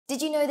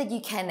Did you know that you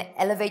can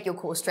elevate your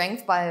core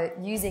strength by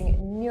using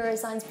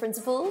neuroscience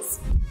principles?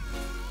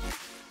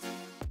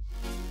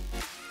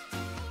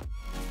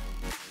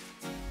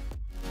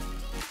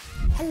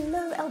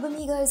 Hello, Alba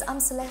amigos. I'm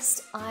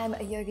Celeste. I'm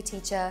a yoga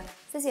teacher,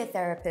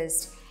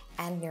 physiotherapist,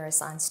 and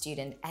neuroscience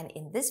student. And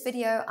in this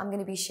video, I'm going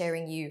to be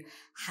sharing you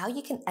how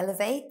you can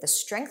elevate the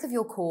strength of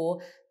your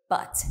core,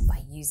 but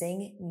by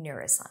using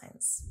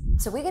neuroscience.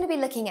 So we're going to be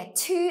looking at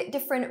two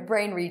different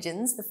brain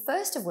regions, the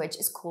first of which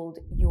is called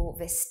your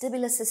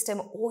vestibular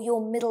system or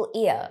your middle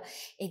ear.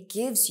 It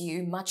gives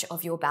you much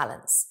of your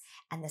balance.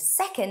 And the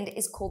second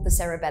is called the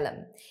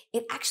cerebellum.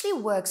 It actually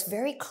works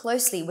very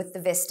closely with the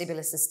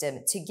vestibular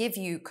system to give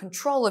you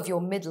control of your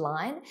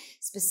midline,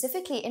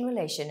 specifically in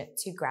relation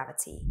to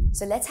gravity.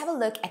 So let's have a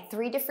look at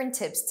 3 different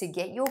tips to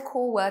get your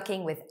core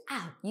working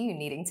without you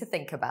needing to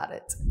think about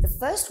it. The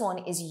first one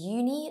is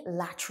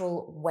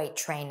unilateral weight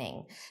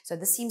training. So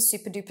this seems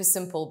super duper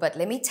simple, but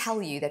let me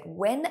tell you that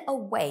when a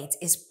weight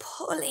is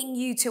pulling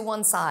you to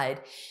one side,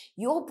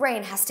 your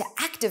brain has to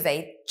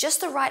activate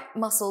just the right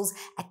muscles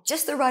at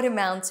just the right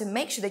amount to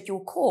make sure that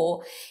your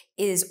core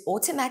is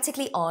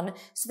automatically on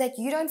so that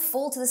you don't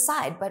fall to the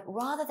side, but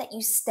rather that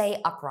you stay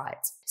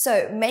upright.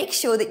 So make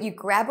sure that you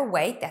grab a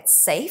weight that's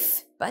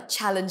safe but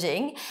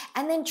challenging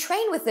and then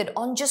train with it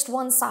on just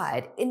one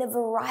side in a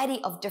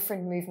variety of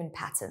different movement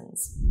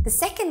patterns. The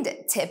second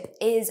tip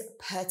is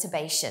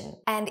perturbation.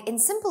 And in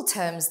simple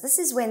terms, this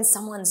is when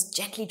someone's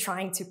gently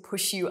trying to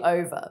push you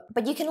over.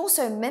 But you can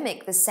also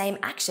mimic the same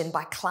action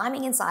by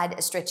climbing inside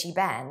a stretchy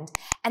band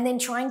and then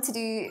trying to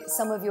do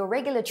some of your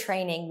regular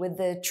training with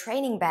the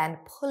training band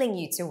pulling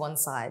you to one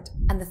side.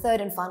 And the third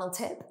and final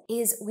tip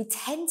is we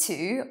tend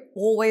to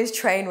always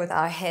train with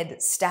our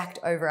head stacked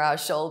over our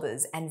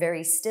shoulders and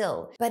very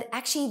still. But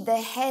actually the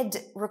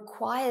head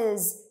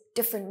requires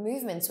different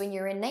movements when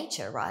you're in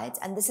nature, right?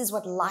 And this is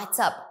what lights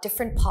up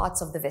different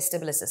parts of the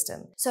vestibular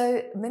system.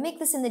 So mimic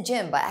this in the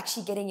gym by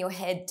actually getting your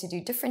head to do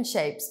different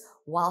shapes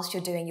whilst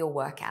you're doing your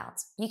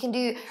workout. You can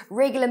do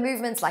regular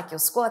movements like your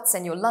squats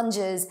and your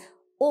lunges,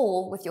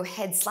 all with your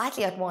head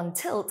slightly at one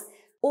tilt,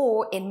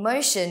 or in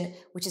motion,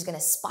 which is going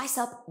to spice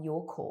up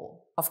your core.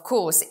 Of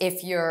course,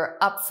 if you're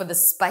up for the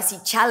spicy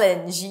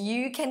challenge,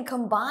 you can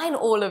combine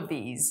all of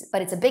these,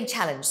 but it's a big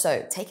challenge,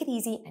 so take it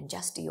easy and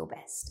just do your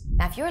best.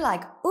 Now, if you're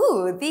like,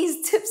 ooh,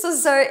 these tips are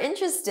so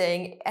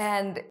interesting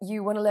and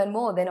you want to learn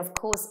more, then of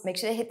course, make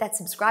sure to hit that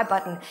subscribe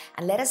button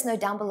and let us know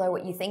down below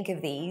what you think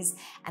of these.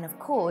 And of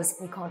course,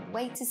 we can't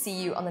wait to see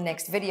you on the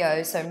next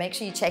video, so make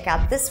sure you check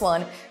out this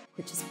one,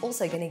 which is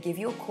also going to give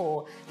your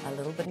core a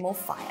little bit more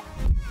fire.